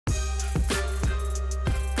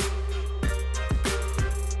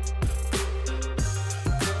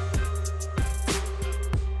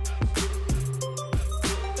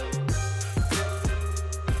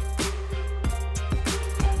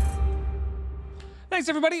Thanks,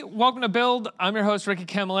 everybody. Welcome to Build. I'm your host, Ricky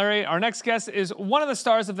Camilleri. Our next guest is one of the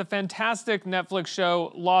stars of the fantastic Netflix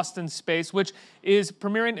show Lost in Space, which is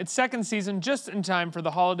premiering its second season just in time for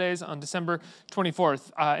the holidays on December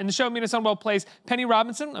 24th. In the show, Mina Sundwall plays Penny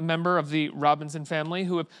Robinson, a member of the Robinson family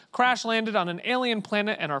who have crash landed on an alien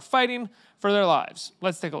planet and are fighting for their lives.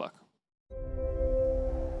 Let's take a look.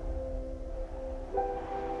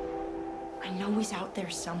 I know he's out there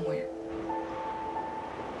somewhere.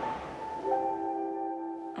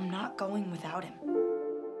 I'm not going without him.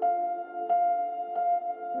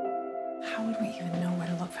 How would we even know where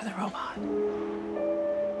to look for the robot?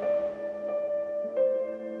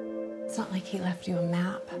 It's not like he left you a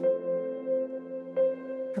map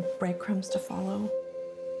or breadcrumbs to follow.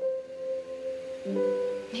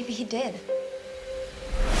 Maybe he did.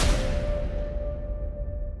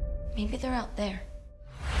 Maybe they're out there.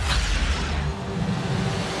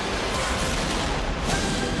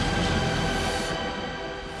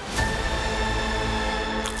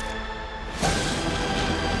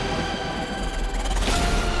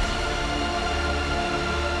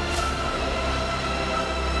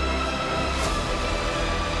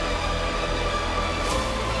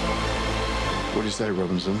 What do you say,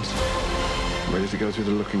 Robinsons? Ready to go through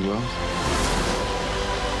the looking glass?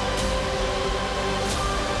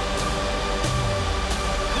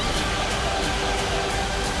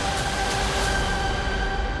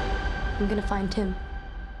 I'm gonna find Tim.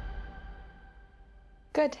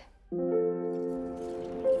 Good.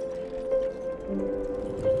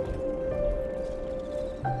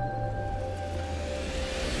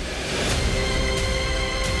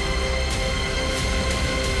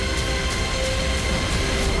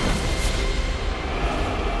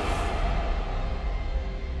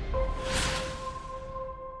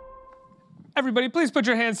 Everybody, please put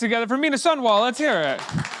your hands together for Mina Sundwall. Let's hear it.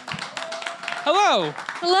 Hello.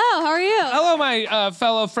 Hello, how are you? Hello, my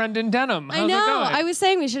fellow friend in denim. How's I know. it going? I was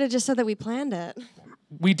saying we should have just said that we planned it.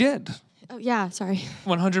 We did. Oh, yeah, sorry.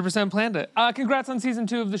 100% planned it. Congrats on season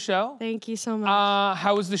 2 of the show. Thank you so much.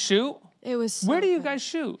 How was the shoot? It was so Where do you good. guys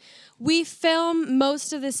shoot? We film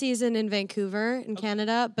most of the season in Vancouver, in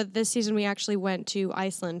Canada, but this season we actually went to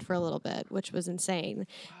Iceland for a little bit, which was insane.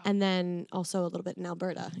 Wow. And then also a little bit in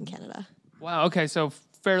Alberta, in Canada. Wow, okay, so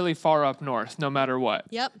fairly far up north, no matter what.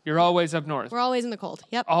 Yep. You're always up north. We're always in the cold.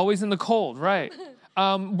 Yep. Always in the cold, right.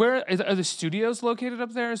 Are the studios located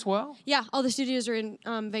up there as well? Yeah, all the studios are in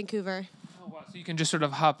Vancouver. Oh, wow. So you can just sort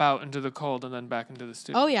of hop out into the cold and then back into the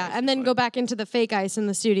studio. Oh, yeah, and then go back into the fake ice in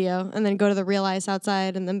the studio, and then go to the real ice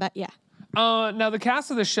outside, and then back, yeah. Now, the cast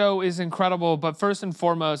of the show is incredible, but first and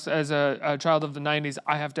foremost, as a child of the 90s,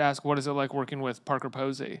 I have to ask, what is it like working with Parker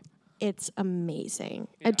Posey? It's amazing.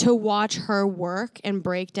 Yeah. To watch her work and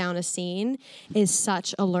break down a scene is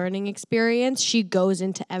such a learning experience. She goes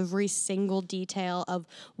into every single detail of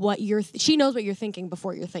what she knows what you're thinking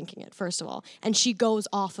before you're thinking it, first of all. And she goes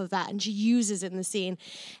off of that and she uses it in the scene.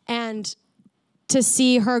 And to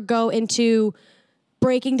see her go into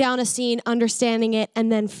breaking down a scene, understanding it,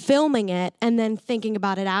 and then filming it, and then thinking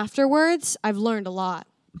about it afterwards, I've learned a lot.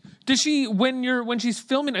 Does she, when she's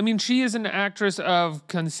filming, I mean, she is an actress of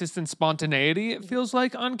consistent spontaneity, it feels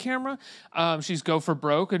like, on camera. She's go for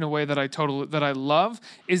broke in a way that I love.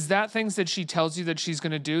 Is that things that she tells you that she's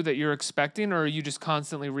going to do that you're expecting, or are you just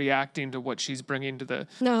constantly reacting to what she's bringing to the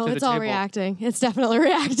No, to it's the all table? reacting. It's definitely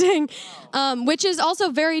reacting, which is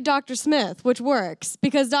also very Dr. Smith, which works,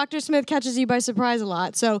 because Dr. Smith catches you by surprise a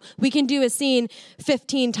lot. So we can do a scene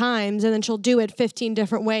 15 times, and then she'll do it 15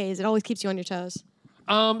 different ways. It always keeps you on your toes.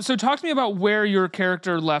 So talk to me about where your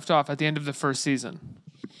character left off at the end of the first season.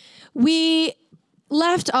 We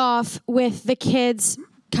left off with the kids,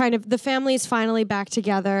 kind of, the family's finally back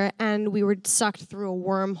together, and we were sucked through a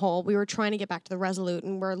wormhole. We were trying to get back to the Resolute,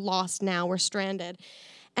 and we're lost now. We're stranded.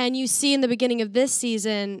 And you see in the beginning of this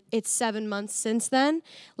season, it's 7 months since then.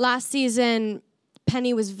 Last season,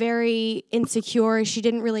 Penny was very insecure. She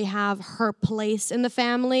didn't really have her place in the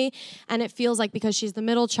family. And it feels like because she's the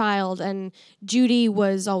middle child and Judy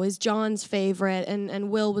was always John's favorite and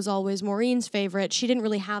Will was always Maureen's favorite, she didn't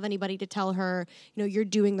really have anybody to tell her, you know, you're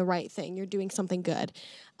doing the right thing. You're doing something good.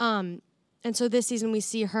 And so this season we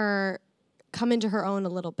see her come into her own a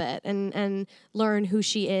little bit and learn who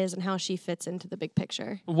she is and how she fits into the big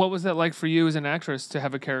picture. What was that like for you as an actress to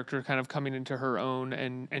have a character kind of coming into her own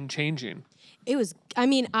and changing? It was, I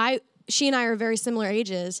mean, she and I are very similar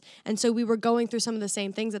ages, and so we were going through some of the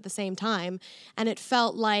same things at the same time, and it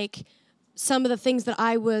felt like some of the things that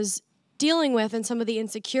I was dealing with and some of the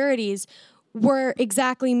insecurities were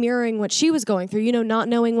exactly mirroring what she was going through, not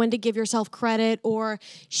knowing when to give yourself credit, or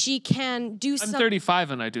she can do I'm something.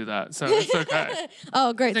 35 and I do that, so it's okay.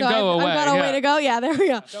 Oh, great. So go I've away, got a way yeah. to go. Yeah, there we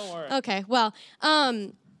go. Don't worry. Okay, well,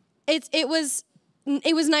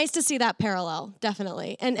 it was nice to see that parallel,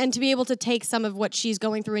 definitely. And to be able to take some of what she's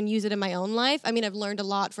going through and use it in my own life. I mean, I've learned a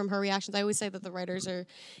lot from her reactions. I always say that the writers are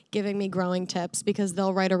giving me growing tips because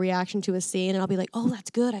they'll write a reaction to a scene and I'll be like, oh,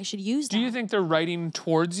 that's good. I should use that. Do you think they're writing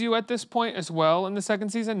towards you at this point as well in the second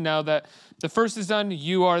season? Now that the first is done,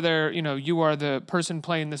 you are you are the person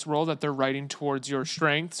playing this role, that they're writing towards your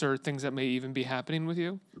strengths or things that may even be happening with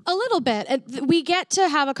you? A little bit. We get to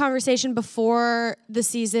have a conversation before the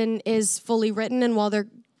season is fully written and while they're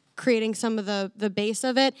creating some of the base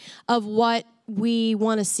of it, of what we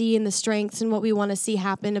want to see in the strengths and what we want to see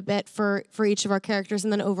happen a bit for each of our characters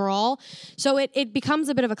and then overall. So it becomes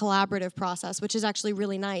a bit of a collaborative process, which is actually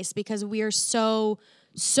really nice because we are so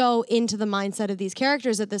into the mindset of these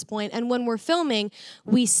characters at this point. And when we're filming,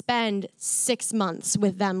 we spend 6 months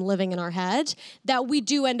with them living in our head that we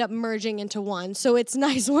do end up merging into one. So it's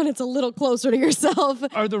nice when it's a little closer to yourself.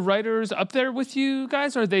 Are the writers up there with you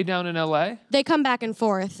guys? Or are they down in LA? They come back and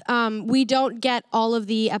forth. We don't get all of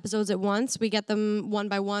the episodes at once. We get them one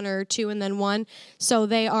by one or two and then one. So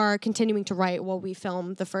they are continuing to write while we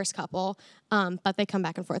film the first couple. But they come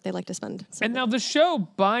back and forth. They like to spend. And now the show,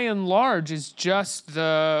 by and large, is just the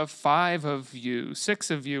 6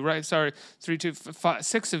 of you, right? Sorry, 3, 2, 5,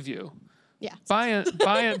 6 of you. Yeah. By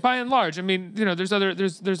and large, I mean, there's other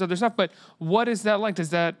stuff. But what is that like?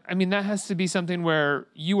 That has to be something where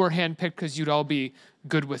you were handpicked because you'd all be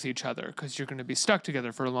good with each other because you're going to be stuck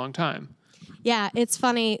together for a long time. Yeah, it's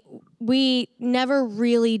funny. We never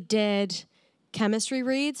really did chemistry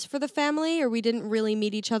reads for the family, or we didn't really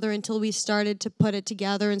meet each other until we started to put it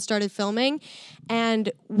together and started filming. And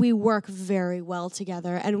we work very well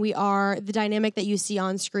together. And the dynamic that you see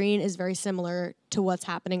on screen is very similar to what's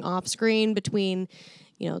happening off screen between,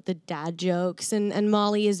 the dad jokes. And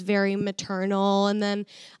Molly is very maternal. And then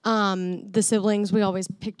the siblings, we always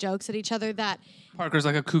pick jokes at each other that Parker's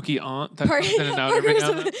like a kooky aunt that comes in and out every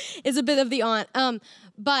now and then. is a bit of the aunt.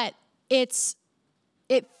 But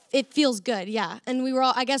it feels good, yeah. And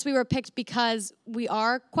I guess we were picked because we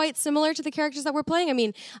are quite similar to the characters that we're playing. I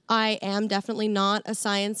mean, I am definitely not a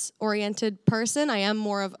science-oriented person. I am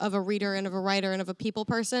more of a reader and of a writer and of a people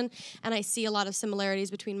person. And I see a lot of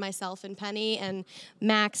similarities between myself and Penny. And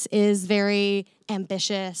Max is very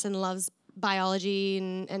ambitious and loves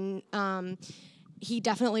biology. And he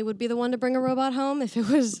definitely would be the one to bring a robot home if it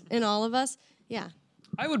was in all of us. Yeah.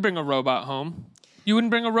 I would bring a robot home. You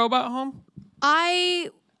wouldn't bring a robot home?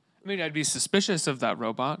 I'd be suspicious of that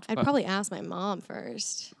robot. I'd probably ask my mom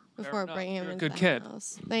first before bringing him into the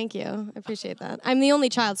house. Thank you. I appreciate that. I'm the only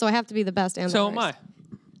child, so I have to be the best and the So worst. am I.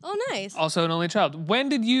 Oh, nice. Also an only child. When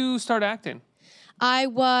did you start acting? My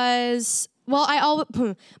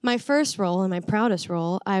first role and my proudest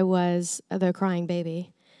role, I was the crying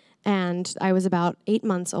baby. And I was about 8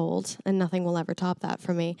 months old, and nothing will ever top that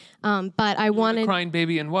for me. But I wanted... The crying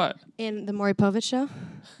baby in what? In the Maury Povich show.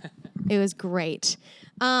 It was great.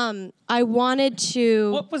 I wanted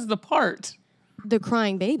to... What was the part? The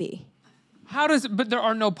crying baby. But there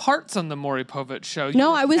are no parts on the Maury Povich show.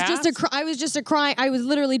 I was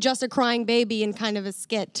literally just a crying baby in kind of a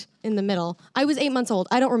skit in the middle. I was 8 months old.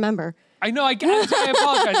 I don't remember. I know. I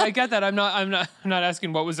apologize. I get that. I'm not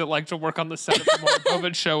asking what was it like to work on the set of the Maury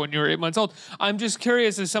Povich show when you were 8 months old. I'm just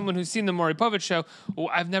curious, as someone who's seen the Maury Povich show.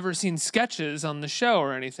 I've never seen sketches on the show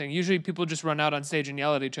or anything. Usually, people just run out on stage and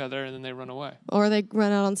yell at each other, and then they run away. Or they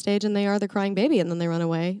run out on stage and they are the crying baby, and then they run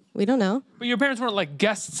away. We don't know. But your parents weren't like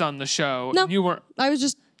guests on the show. No, you weren't. I was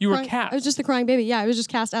just. You were cast. I was just the crying baby. Yeah, I was just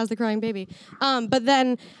cast as the crying baby. But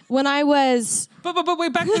then when I was. But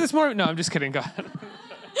wait, back to this Maury. No, I'm just kidding. Go ahead.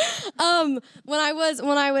 When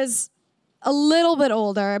I was a little bit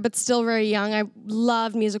older, but still very young, I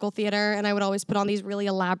loved musical theater, and I would always put on these really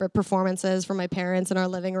elaborate performances for my parents in our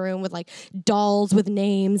living room with like dolls with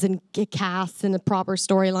names and casts and a proper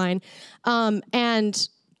storyline. And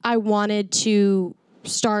I wanted to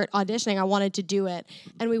start auditioning. I wanted to do it.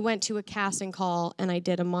 And we went to a casting call, and I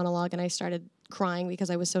did a monologue, and I started crying because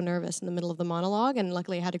I was so nervous in the middle of the monologue, and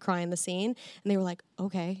luckily I had to cry in the scene, and they were like,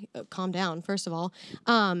 okay, calm down, first of all.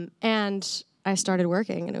 And I started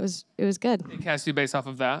working, and it was good. They cast you based off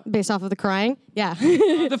of that? Based off of the crying? Yeah.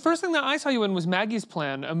 The first thing that I saw you in was Maggie's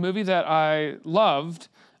Plan, a movie that I loved,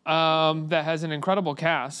 that has an incredible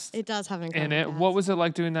cast. It does have an incredible cast. What was it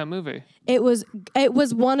like doing that movie? It was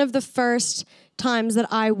one of the first times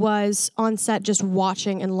that I was on set just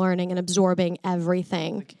watching and learning and absorbing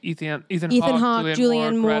everything. Like Ethan Hawke,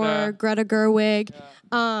 Julianne Moore, Greta Gerwig.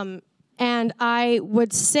 Yeah. And I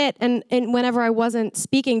would sit and whenever I wasn't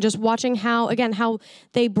speaking, just watching how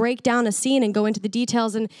they break down a scene and go into the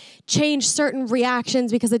details and change certain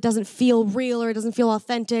reactions because it doesn't feel real or it doesn't feel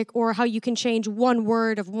authentic, or how you can change one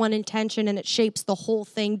word of one intention and it shapes the whole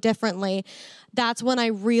thing differently. That's when I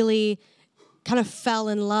really kind of fell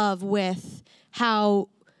in love with how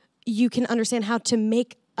you can understand how to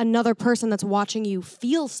make another person that's watching you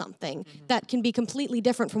feel something that can be completely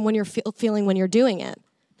different from when you're feeling when you're doing it.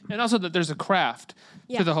 And also that there's a craft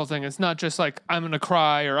to the whole thing. It's not just like, I'm going to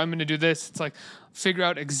cry or I'm going to do this. It's like, figure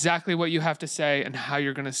out exactly what you have to say and how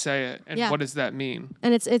you're going to say it and what does that mean.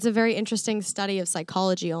 And it's a very interesting study of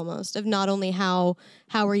psychology almost, of not only how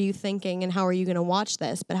are you thinking and how are you going to watch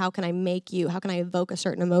this, but how can I evoke a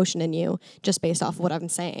certain emotion in you just based off of what I'm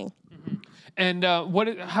saying. And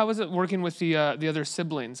how is it working with the other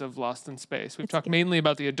siblings of Lost in Space? We've talked mainly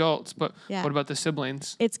about the adults, but what about the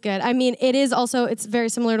siblings? It's good. I mean, it's very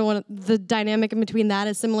similar to the dynamic in between that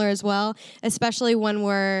is similar as well, especially when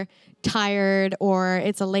we're tired or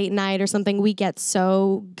it's a late night or something. We get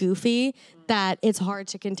so goofy that it's hard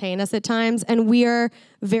to contain us at times. And we are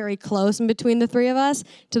very close in between the three of us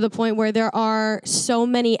to the point where there are so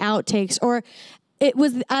many outtakes, or it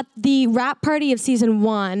was at the wrap party of season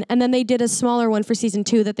 1, and then they did a smaller one for season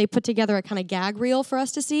 2 that they put together a kind of gag reel for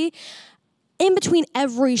us to see. In between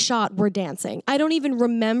every shot, we're dancing. I don't even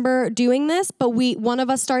remember doing this, but one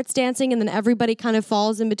of us starts dancing, and then everybody kind of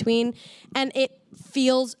falls in between, and it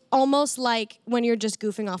feels almost like when you're just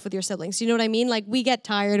goofing off with your siblings. You know what I mean? Like, we get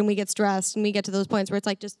tired and we get stressed, and we get to those points where it's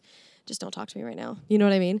like, just don't talk to me right now. You know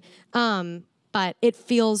what I mean? But it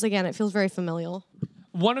feels very familial.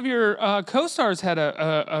 One of your co-stars had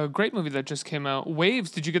a great movie that just came out,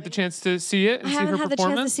 Waves. Did you get the chance to see it and see her performance? I haven't had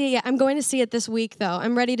the chance to see it yet. I'm going to see it this week, though.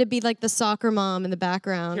 I'm ready to be like the soccer mom in the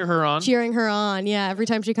background. Cheering her on, yeah, every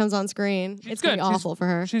time she comes on screen. It's going to be awful for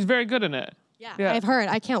her. She's very good in it. Yeah, I've heard.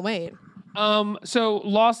 I can't wait. So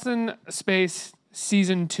Lost in Space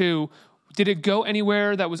Season 2, did it go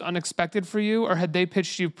anywhere that was unexpected for you, or had they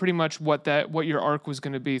pitched you pretty much what your arc was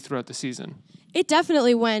going to be throughout the season? It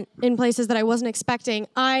definitely went in places that I wasn't expecting.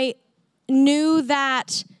 I knew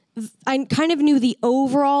that I kind of knew the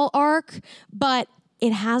overall arc, but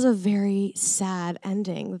it has a very sad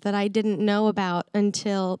ending that I didn't know about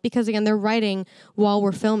because again, they're writing while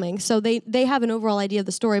we're filming. So they have an overall idea of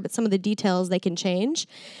the story, but some of the details they can change.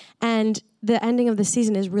 And the ending of the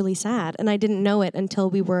season is really sad. And I didn't know it until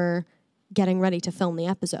we were getting ready to film the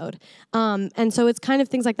episode. And so it's kind of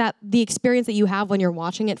things like that. The experience that you have when you're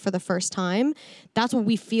watching it for the first time, that's what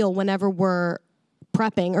we feel whenever we're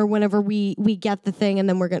prepping or whenever we get the thing and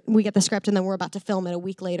then we get the script and then we're about to film it a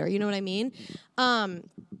week later. You know what I mean?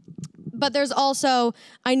 But there's also,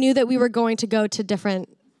 I knew that we were going to go to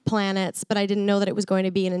different planets, but I didn't know that it was going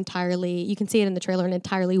to be you can see it in the trailer, an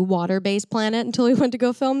entirely water-based planet until we went to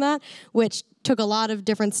go film that, which took a lot of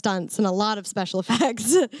different stunts and a lot of special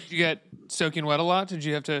effects. Did you get soaking wet a lot? Did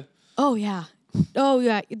you have to? Oh, yeah.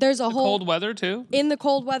 There's a whole cold weather too? In the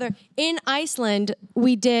cold weather. In Iceland,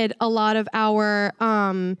 we did a lot of our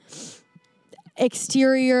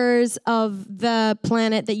exteriors of the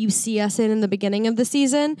planet that you see us in the beginning of the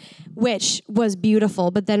season, which was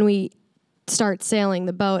beautiful. But then we start sailing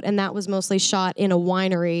the boat, and that was mostly shot in a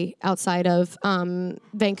winery outside of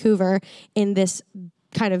Vancouver in this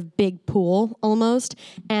kind of big pool almost,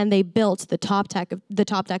 and they built the top deck of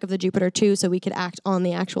the Jupiter 2 so we could act on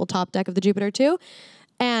the actual top deck of the Jupiter 2,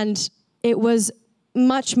 and it was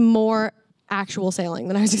much more actual sailing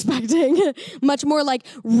than I was expecting. Much more like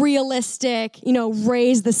realistic,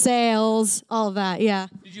 raise the sails, all of that. Yeah.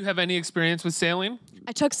 Did you have any experience with sailing?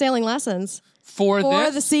 I took sailing lessons. For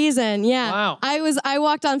the season, yeah. Wow. I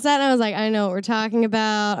walked on set and I was like, I know what we're talking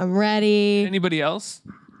about. I'm ready. Anybody else?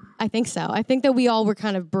 I think so. I think that we all were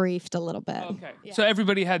kind of briefed a little bit. Okay. Yeah. So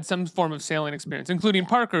everybody had some form of sailing experience, including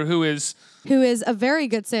Parker, who is a very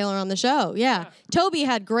good sailor on the show. Yeah. Toby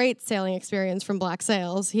had great sailing experience from Black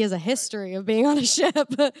Sails. He has a history of being on a ship.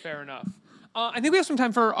 Fair enough. I think we have some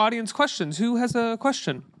time for audience questions. Who has a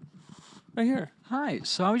question? Right here. Hi.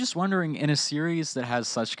 So I was just wondering, in a series that has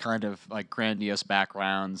such kind of like grandiose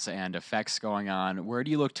backgrounds and effects going on, where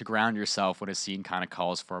do you look to ground yourself when a scene kind of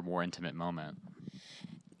calls for a more intimate moment?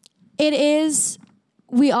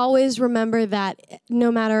 We always remember that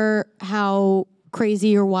no matter how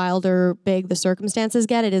crazy or wild or big the circumstances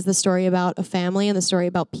get, it is the story about a family and the story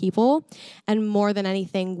about people. And more than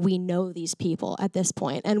anything, we know these people at this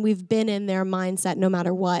point, and we've been in their mindset no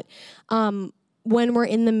matter what. When we're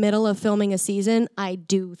in the middle of filming a season, I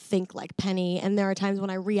do think like Penny, and there are times when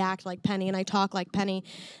I react like Penny and I talk like Penny,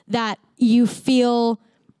 that you feel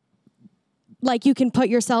like you can put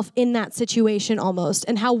yourself in that situation almost,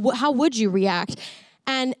 and how would you react?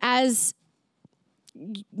 And as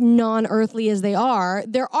non-earthly as they are,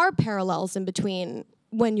 there are parallels in between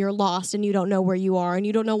when you're lost and you don't know where you are and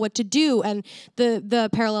you don't know what to do, and the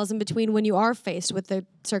parallels in between when you are faced with the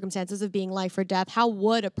circumstances of being life or death. How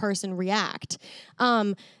would a person react?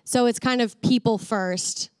 So it's kind of people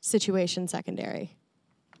first, situation secondary.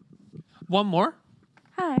 One more?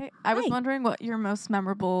 Hi. I was Hi. wondering what your most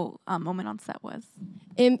memorable moment on set was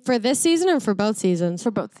For this season or for both seasons?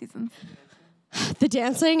 for both seasons. The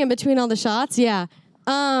dancing in between all the shots, yeah.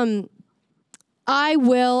 I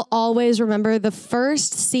will always remember the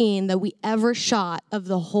first scene that we ever shot of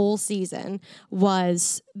the whole season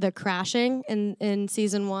was the crashing in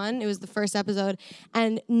season 1. It was the first episode,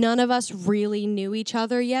 and none of us really knew each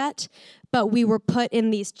other yet, but we were put in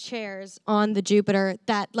these chairs on the Jupiter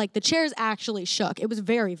that, like, the chairs actually shook. It was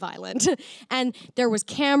very violent. And there was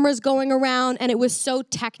cameras going around, and it was so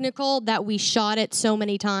technical that we shot it so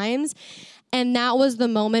many times. And that was the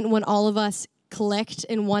moment when all of us clicked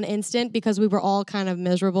in one instant, because we were all kind of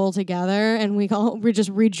miserable together, and we just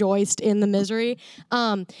rejoiced in the misery.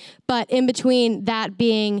 But in between that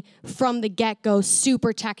being from the get-go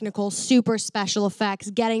super technical, super special effects,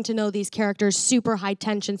 getting to know these characters, super high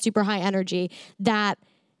tension, super high energy, that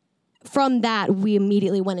from that we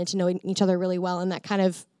immediately went into knowing each other really well, and that kind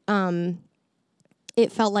of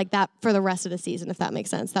it felt like that for the rest of the season, if that makes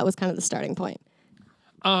sense. That was kind of the starting point.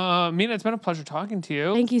 Mina, it's been a pleasure talking to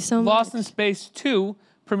you. Thank you so much. Lost in Space 2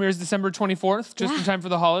 premieres December 24th, just in time for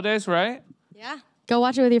the holidays, right? Yeah. Go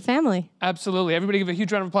watch it with your family. Absolutely. Everybody give a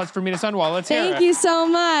huge round of applause for Mina Sundwall. Let's hear it. Thank you so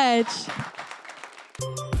much.